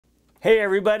Hey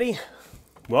everybody,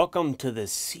 welcome to the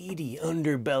seedy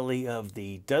underbelly of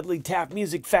the Dudley Taft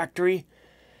Music Factory,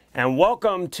 and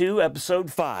welcome to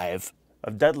episode 5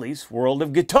 of Dudley's World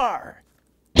of Guitar.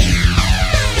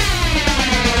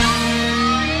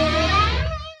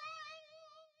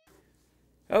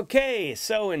 Okay,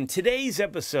 so in today's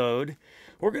episode,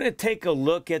 we're going to take a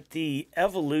look at the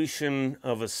evolution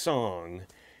of a song,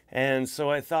 and so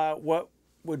I thought what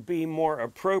would be more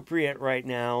appropriate right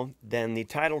now than the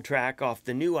title track off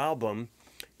the new album,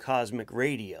 Cosmic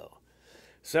Radio.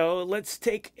 So let's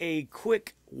take a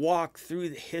quick walk through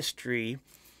the history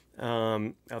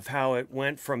of how it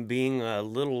went from being a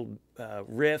little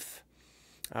riff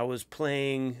I was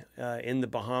playing in the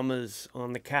Bahamas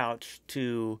on the couch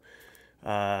to,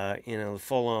 the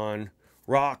full-on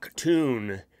rock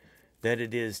tune that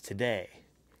it is today.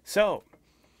 So,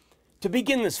 to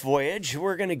begin this voyage,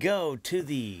 we're going to go to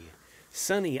the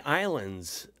sunny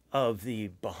islands of the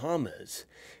Bahamas.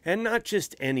 And not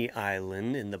just any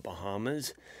island in the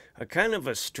Bahamas, a kind of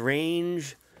a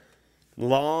strange,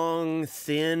 long,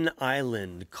 thin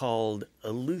island called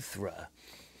Eleuthera.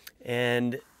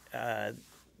 And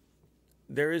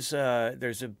there's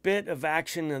a bit of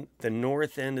action at the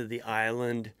north end of the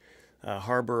island,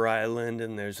 Harbor Island,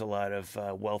 and there's a lot of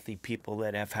wealthy people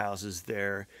that have houses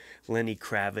there. Lenny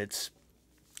Kravitz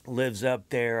lives up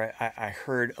there. I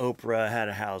heard Oprah had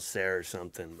a house there or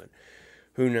something, but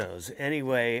who knows.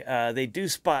 Anyway, they do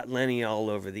spot Lenny all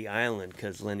over the island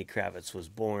because Lenny Kravitz was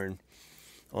born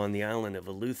on the island of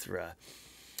Eleuthera.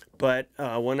 But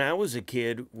when I was a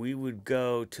kid, we would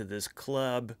go to this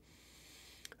club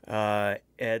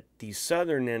at the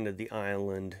southern end of the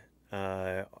island,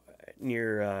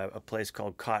 near a place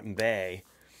called Cotton Bay.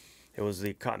 It was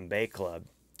the Cotton Bay Club,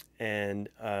 and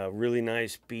a really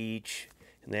nice beach,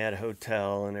 and they had a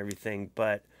hotel and everything.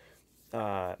 But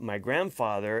my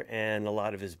grandfather and a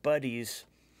lot of his buddies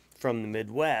from the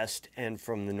Midwest and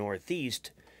from the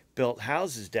Northeast built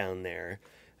houses down there,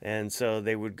 and so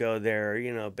they would go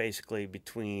there, basically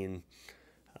between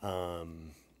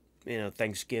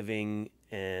Thanksgiving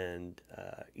and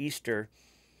Easter,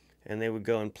 and they would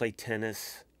go and play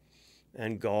tennis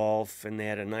and golf, and they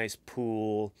had a nice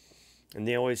pool, and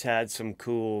they always had some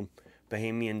cool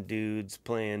Bahamian dudes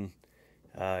playing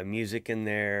music in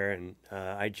there, and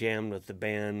I jammed with the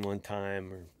band one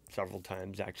time, or several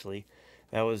times actually.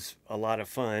 That was a lot of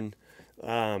fun.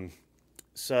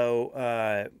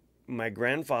 So my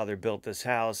grandfather built this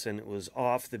house, and it was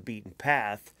off the beaten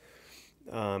path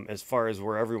as far as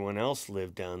where everyone else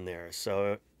lived down there.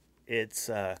 So it's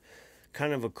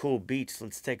kind of a cool beach.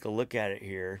 Let's take a look at it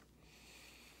here.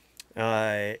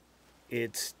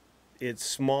 It's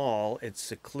small, it's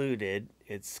secluded,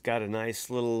 it's got a nice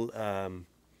little,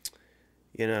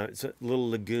 it's a little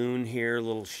lagoon here, a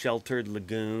little sheltered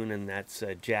lagoon, and that's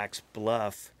Jack's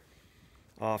Bluff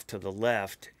off to the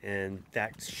left, and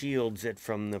that shields it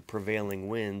from the prevailing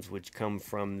winds, which come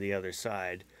from the other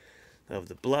side of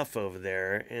the bluff over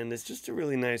there, and it's just a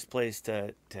really nice place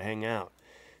to hang out.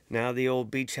 Now the old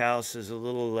beach house is a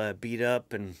little beat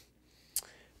up,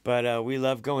 but we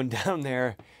love going down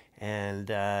there. And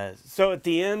so at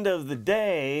the end of the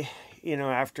day,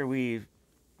 after we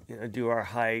do our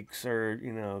hikes or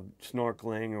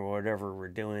snorkeling or whatever we're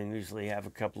doing, we usually have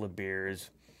a couple of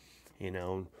beers, and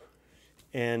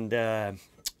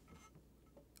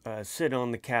sit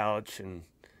on the couch and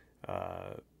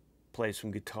play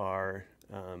some guitar,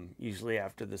 usually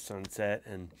after the sunset,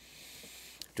 and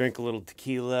drink a little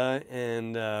tequila.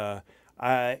 And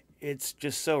it's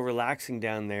just so relaxing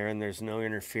down there, and there's no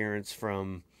interference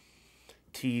from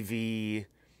TV,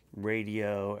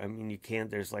 radio. I mean,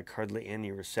 there's like hardly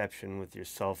any reception with your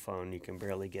cell phone. You can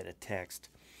barely get a text,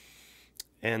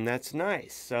 and that's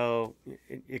nice. So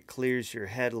it clears your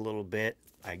head a little bit,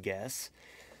 I guess,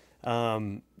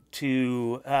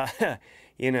 to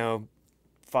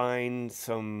find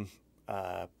some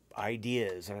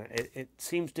ideas. It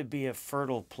seems to be a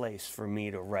fertile place for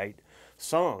me to write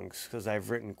songs, because I've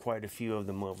written quite a few of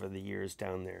them over the years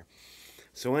down there.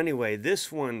 So anyway, this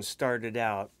one started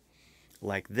out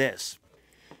like this.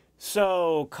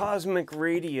 So Cosmic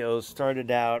Radio started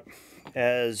out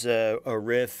as a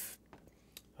riff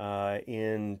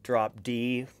in drop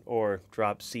D or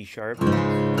drop C sharp,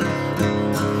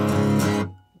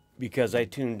 because I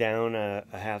tuned down a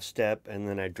half step and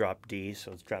then I dropped D,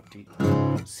 so it's drop D,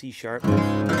 C sharp.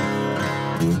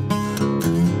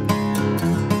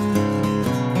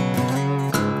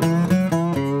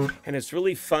 And it's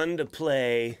really fun to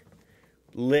play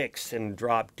licks and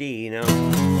drop D,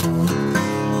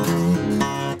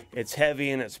 It's heavy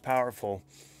and it's powerful.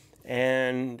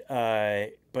 And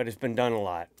but it's been done a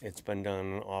lot. It's been done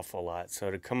an awful lot.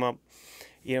 So to come up,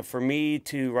 you know, for me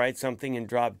to write something in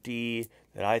drop D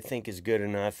that I think is good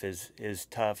enough is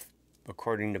tough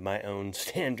according to my own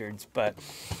standards. But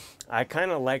I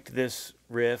kind of liked this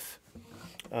riff.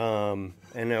 And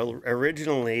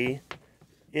originally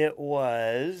it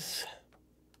was...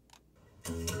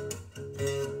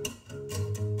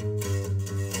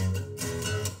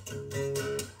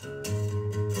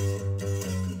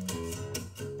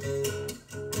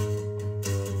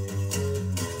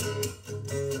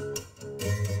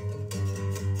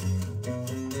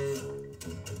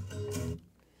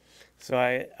 So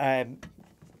I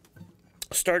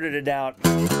started it out,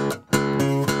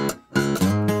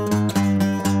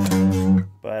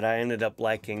 but I ended up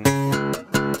liking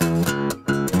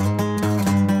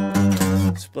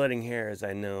splitting hairs,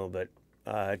 I know, but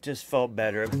it just felt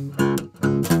better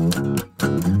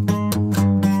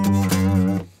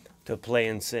to play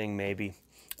and sing, maybe.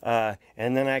 And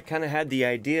then I kind of had the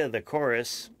idea of the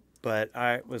chorus, but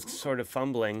I was sort of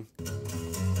fumbling.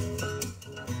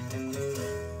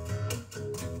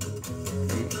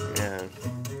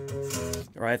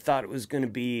 Or I thought it was going to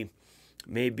be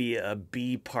maybe a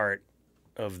B part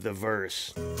of the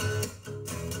verse.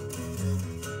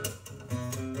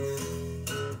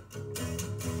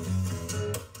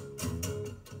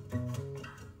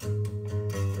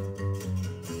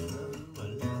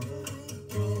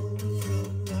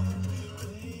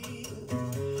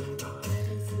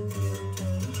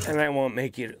 And I won't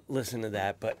make you listen to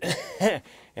that, but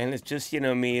and it's just, you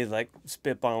know, me like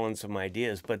spitballing some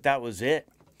ideas, but that was it.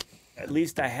 At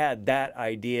least I had that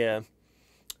idea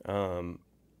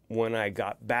when I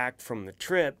got back from the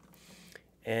trip,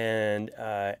 and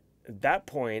at that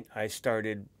point I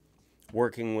started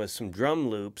working with some drum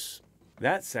loops.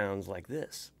 That sounds like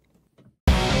this.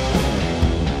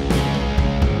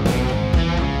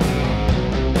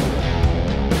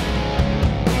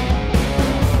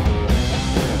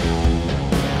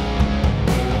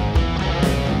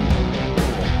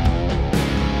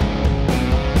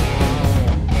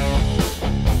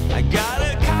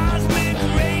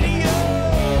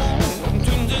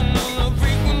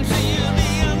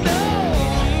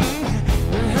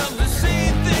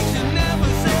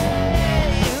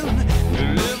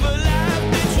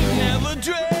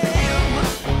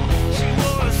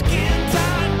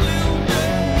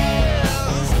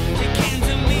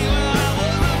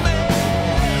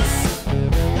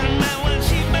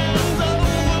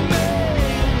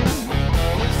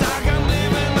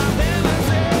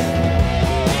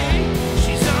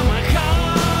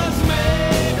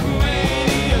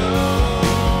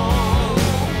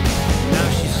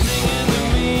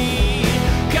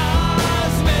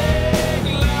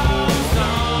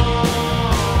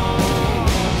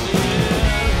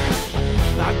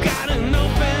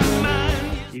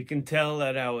 You can tell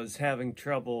that I was having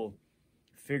trouble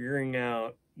figuring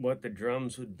out what the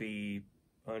drums would be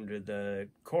under the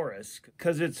chorus,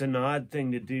 because it's an odd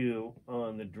thing to do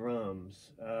on the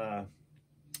drums.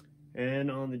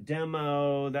 And on the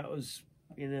demo, that was,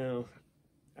 you know,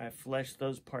 I fleshed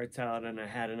those parts out and I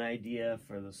had an idea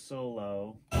for the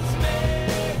solo.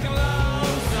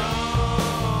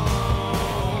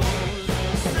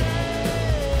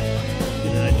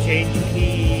 Change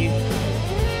key.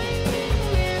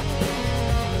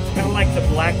 Kind of like the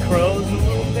Black Crowes a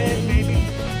little bit, maybe.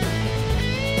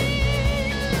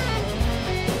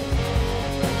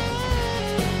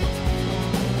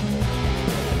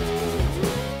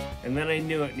 And then I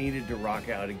knew it needed to rock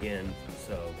out again,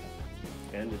 so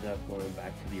ended up going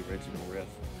back to the original riff.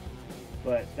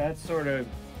 But that's sort of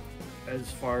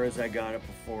as far as I got it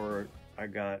before I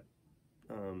got,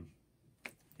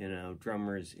 you know,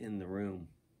 drummers in the room.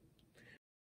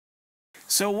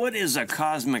 So what is a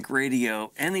cosmic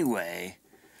radio anyway?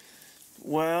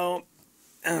 Well,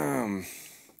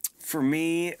 for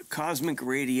me, cosmic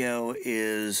radio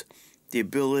is the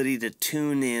ability to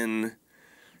tune in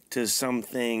to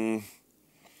something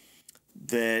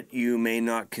that you may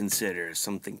not consider,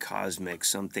 something cosmic,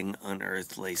 something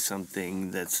unearthly,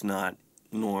 something that's not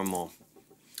normal.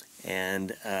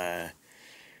 And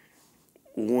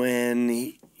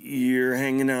when you're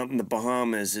hanging out in the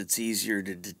Bahamas, it's easier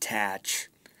to detach.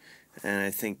 And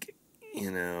I think, you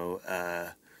know,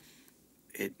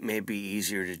 it may be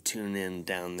easier to tune in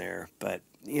down there. But,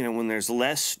 you know, when there's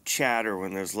less chatter,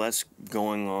 when there's less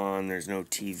going on, there's no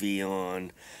TV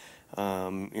on,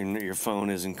 your phone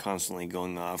isn't constantly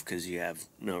going off because you have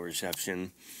no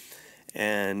reception.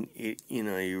 And, you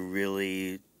know, you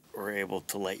really are able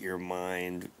to let your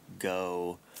mind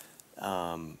go.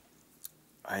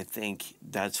 I think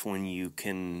that's when you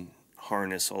can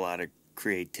harness a lot of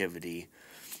creativity.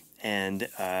 And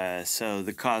so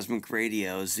the cosmic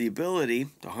radio is the ability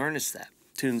to harness that.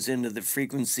 Tunes into the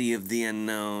frequency of the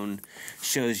unknown,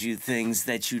 shows you things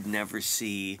that you'd never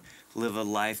see, live a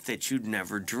life that you'd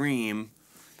never dream,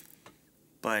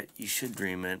 but you should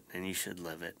dream it and you should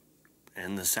live it.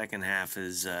 And the second half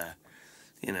is,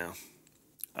 you know,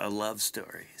 a love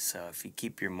story. So if you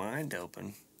keep your mind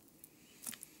open,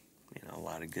 you know, a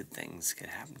lot of good things could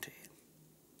happen to you.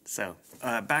 So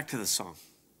back to the song.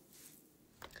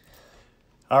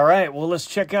 All right, well, let's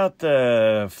check out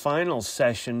the final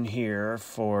session here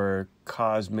for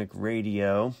Cosmic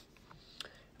Radio.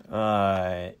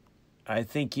 I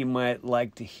think you might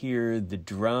like to hear the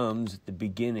drums at the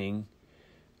beginning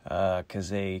because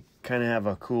they kind of have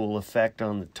a cool effect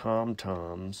on the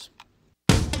tom-toms.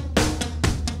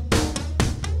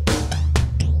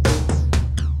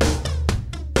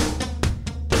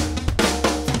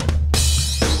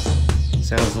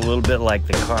 Sounds a little bit like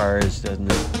the Cars,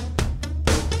 doesn't it?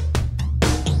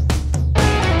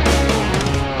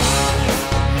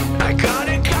 I got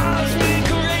a cosmic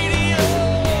radio,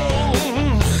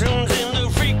 tunes in the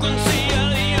frequency of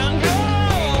the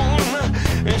unknown,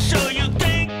 and so you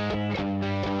think.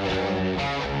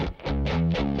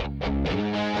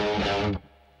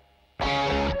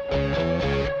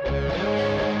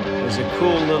 There's a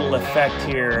cool little effect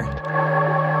here.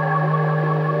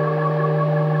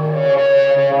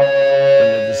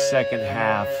 Into the second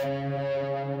half.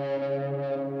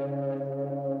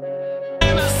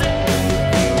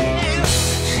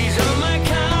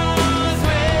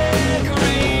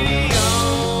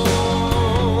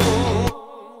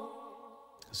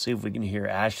 See if we can hear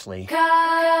Ashley.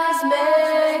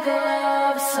 Cosmic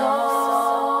love song.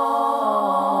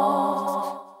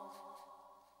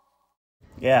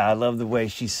 Yeah, I love the way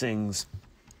she sings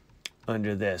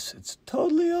under this. It's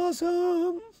totally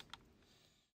awesome.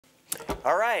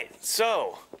 All right,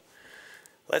 so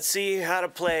let's see how to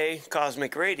play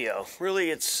Cosmic Radio.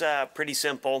 Really, it's pretty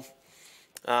simple.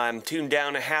 I'm tuned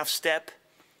down a half step,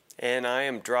 and I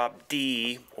am drop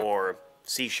D or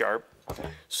C sharp.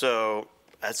 So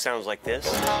that sounds like this.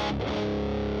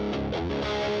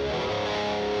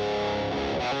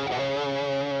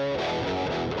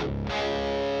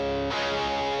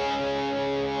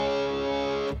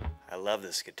 I love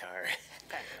this guitar.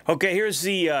 Okay, here's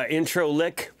the intro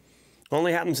lick.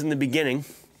 Only happens in the beginning.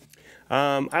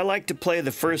 I like to play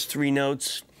the first three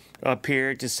notes up here.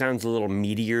 It just sounds a little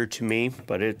meatier to me,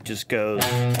 but it just goes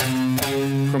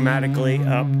chromatically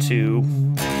up to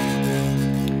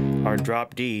our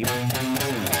drop D.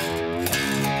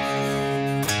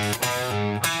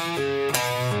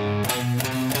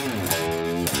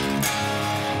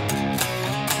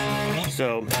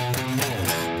 So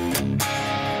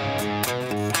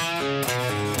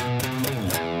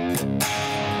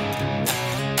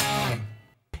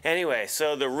anyway,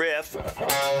 so the riff.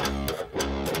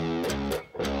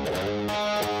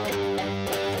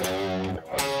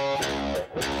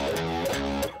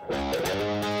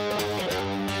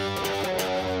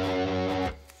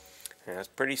 That's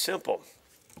pretty simple.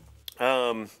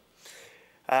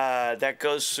 That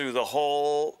goes through the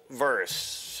whole verse.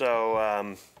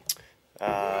 So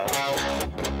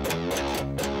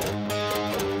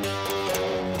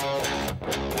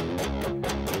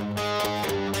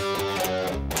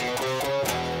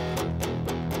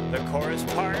the chorus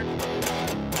part.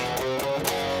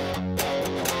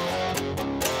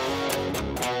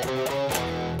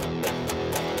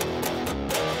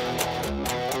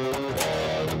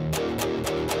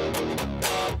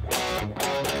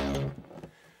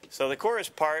 So the chorus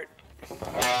part,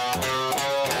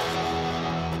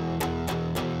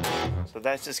 so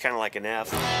that's just kind of like an F.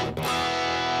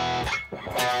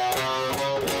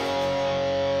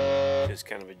 Just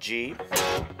kind of a G.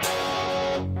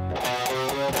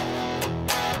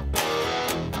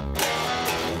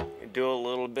 You do a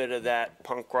little bit of that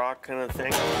punk rock kind of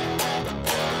thing.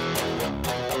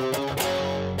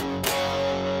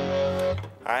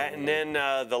 All right, and then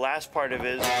the last part of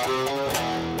it is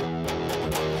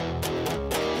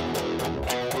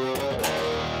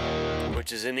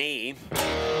which is an E.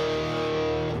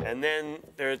 And then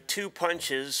there are two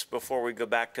punches before we go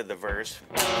back to the verse.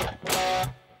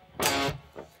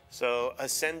 So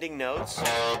ascending notes,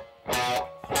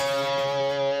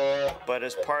 but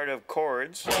as part of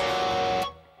chords.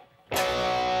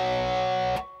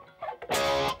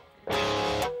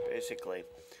 Basically.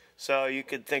 So you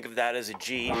could think of that as a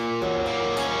G.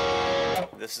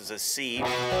 This is a C.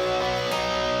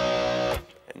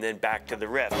 And then back to the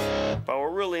riff. But we're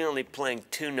really only playing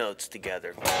two notes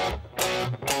together.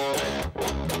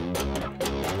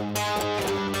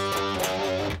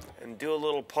 And do a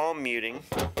little palm muting.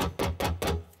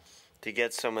 to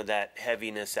get some of that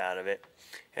heaviness out of it.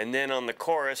 And then on the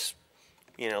chorus,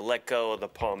 you know, let go of the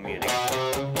palm muting.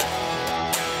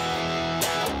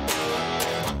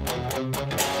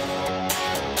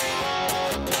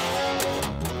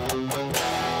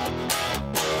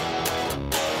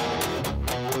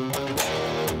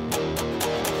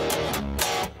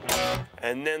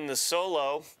 And then the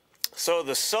solo. So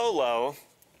the solo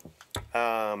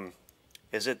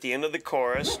is at the end of the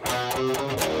chorus.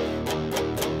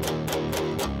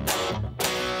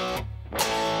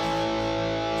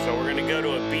 So we're going to go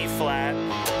to a B flat,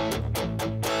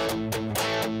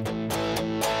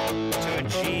 to a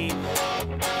G,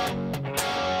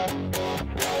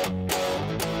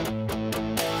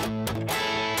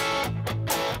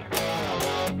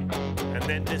 and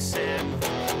then descend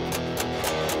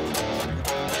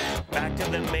back to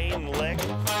the main lick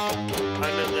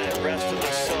under the rest of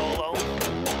the solo.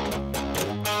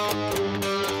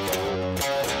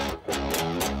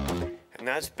 And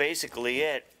that's basically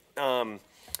it.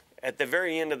 At the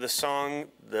very end of the song,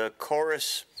 the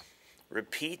chorus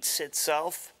repeats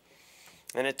itself,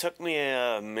 and it took me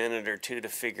a minute or two to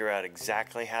figure out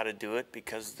exactly how to do it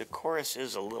because the chorus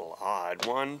is a little odd.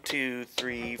 1, 2,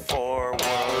 3, 4, 1.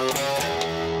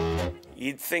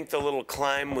 You'd think the little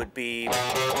climb would be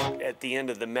at the end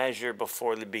of the measure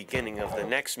before the beginning of the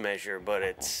next measure, but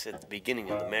it's at the beginning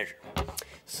of the measure.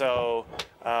 So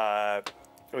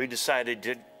we decided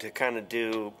to kind of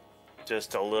do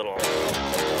just a little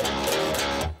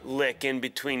lick in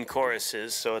between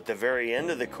choruses. So at the very end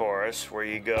of the chorus, where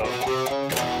you go,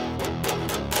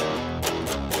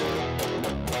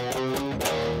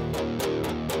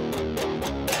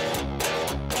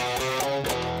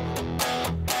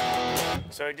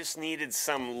 so I just needed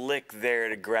some lick there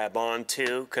to grab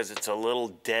onto because it's a little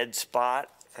dead spot,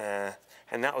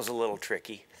 and that was a little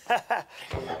tricky.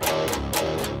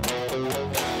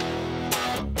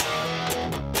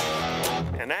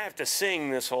 And I have to sing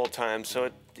this whole time,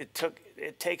 so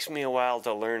it takes me a while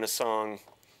to learn a song,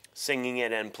 singing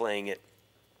it and playing it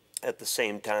at the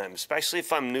same time, especially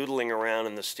if I'm noodling around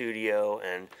in the studio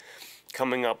and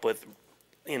coming up with,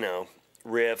 you know,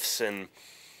 riffs, and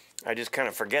I just kind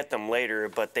of forget them later,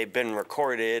 but they've been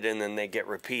recorded and then they get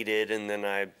repeated, and then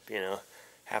I, you know,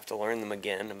 have to learn them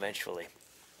again eventually.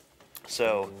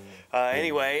 So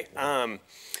anyway,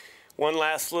 one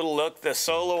last little look. The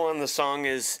solo on the song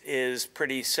is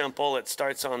pretty simple. It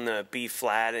starts on the B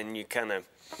flat, and you kind of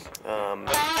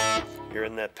you're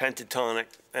in the pentatonic,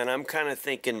 and I'm kind of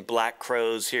thinking Black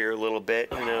Crows here a little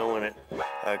bit, you know, when it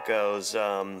goes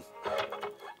and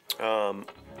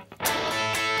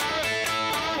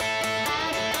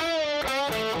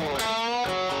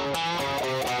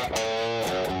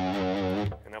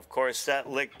of course that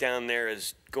lick down there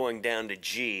is going down to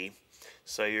G.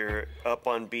 So you're up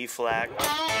on B flat,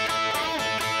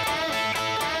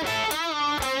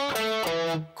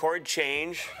 chord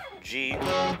change, G, and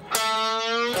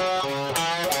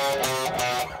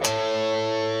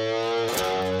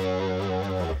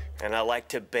I like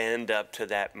to bend up to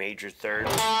that major third.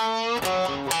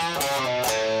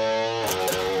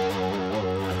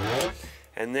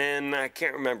 And then I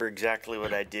can't remember exactly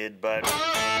what I did, but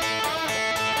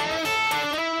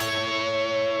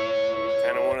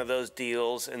one of those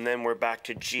deals, and then we're back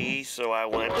to G, so I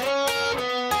went,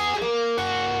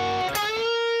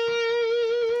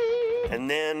 and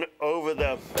then over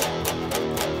the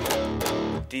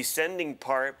descending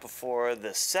part before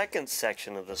the second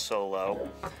section of the solo,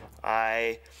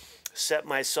 I set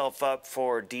myself up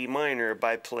for D minor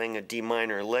by playing a D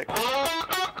minor lick,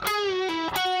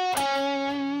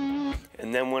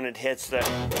 and then when it hits the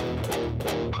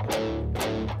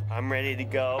I'm ready to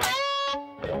go,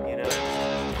 you know,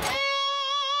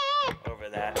 over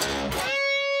that.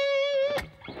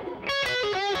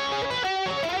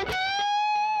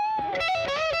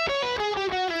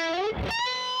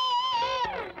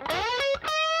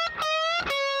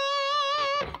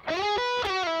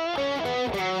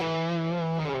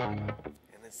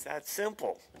 And it's that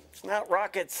simple. It's not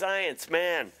rocket science,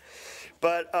 man.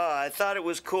 But I thought it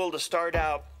was cool to start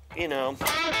out, you know,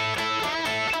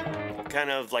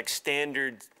 kind of like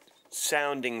standard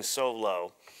sounding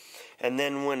solo, and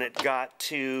then when it got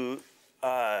to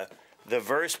the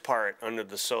verse part under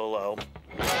the solo,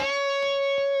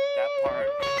 that part,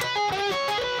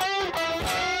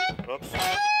 oops,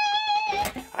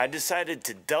 I decided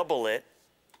to double it,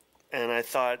 and I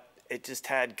thought it just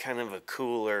had kind of a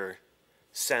cooler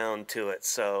sound to it,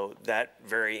 so that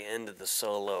very end of the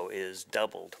solo is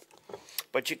doubled.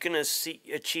 But you can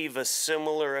achieve a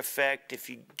similar effect if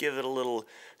you give it a little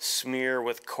smear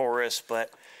with chorus,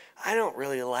 but I don't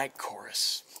really like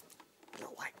chorus. I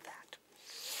don't like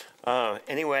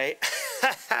Anyway,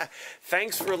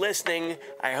 thanks for listening.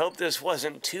 I hope this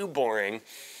wasn't too boring,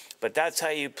 but that's how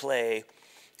you play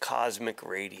cosmic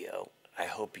radio. I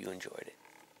hope you enjoyed it.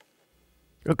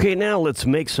 Okay, now let's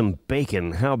make some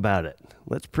bacon. How about it?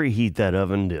 Let's preheat that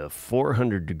oven to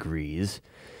 400 degrees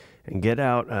and get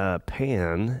out a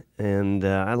pan. And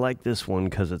I like this one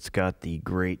because it's got the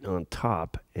grate on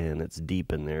top and it's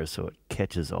deep in there, so it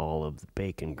catches all of the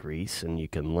bacon grease, and you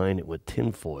can line it with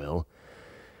tin foil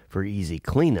for easy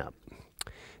cleanup.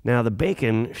 Now, the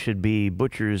bacon should be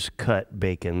butcher's cut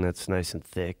bacon. That's nice and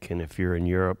thick. And if you're in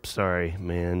Europe, sorry,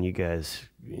 man, you guys,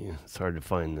 it's hard to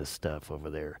find this stuff over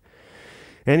there.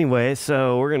 Anyway,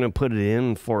 so we're going to put it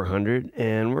in 400,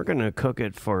 and we're going to cook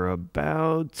it for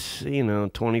about,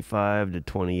 25 to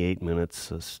 28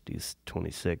 minutes. Let's do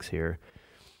 26 here.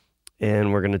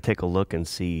 And we're going to take a look and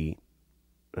see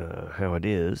how it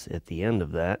is at the end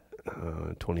of that,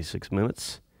 26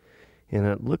 minutes. And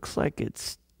it looks like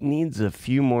it needs a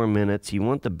few more minutes. You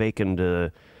want the bacon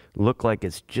to look like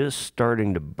it's just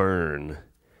starting to burn.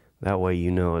 That way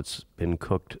you know it's been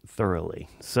cooked thoroughly.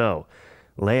 So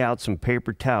lay out some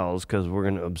paper towels because we're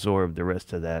going to absorb the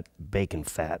rest of that bacon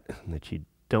fat that you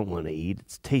don't want to eat.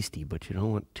 It's tasty, but you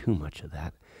don't want too much of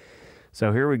that.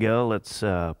 So here we go. Let's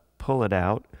pull it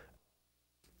out.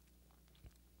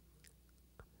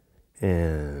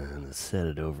 And let's set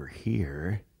it over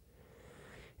here.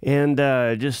 And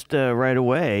just right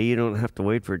away, you don't have to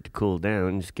wait for it to cool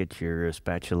down. Just get your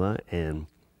spatula and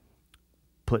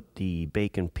put the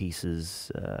bacon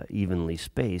pieces evenly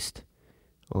spaced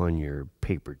on your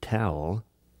paper towel.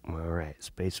 All right,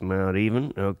 space them out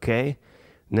even. Okay.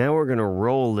 Now we're going to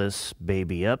roll this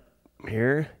baby up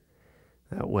here.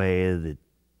 That way the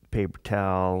paper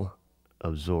towel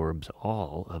absorbs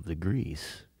all of the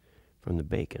grease from the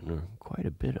bacon, or quite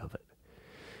a bit of it.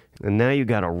 And now you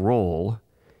got a roll.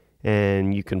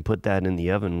 And you can put that in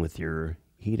the oven with your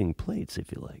heating plates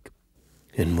if you like.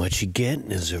 And what you get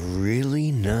is a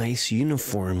really nice,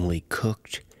 uniformly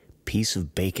cooked piece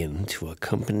of bacon to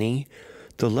accompany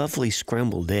the lovely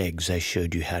scrambled eggs I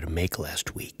showed you how to make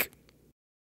last week.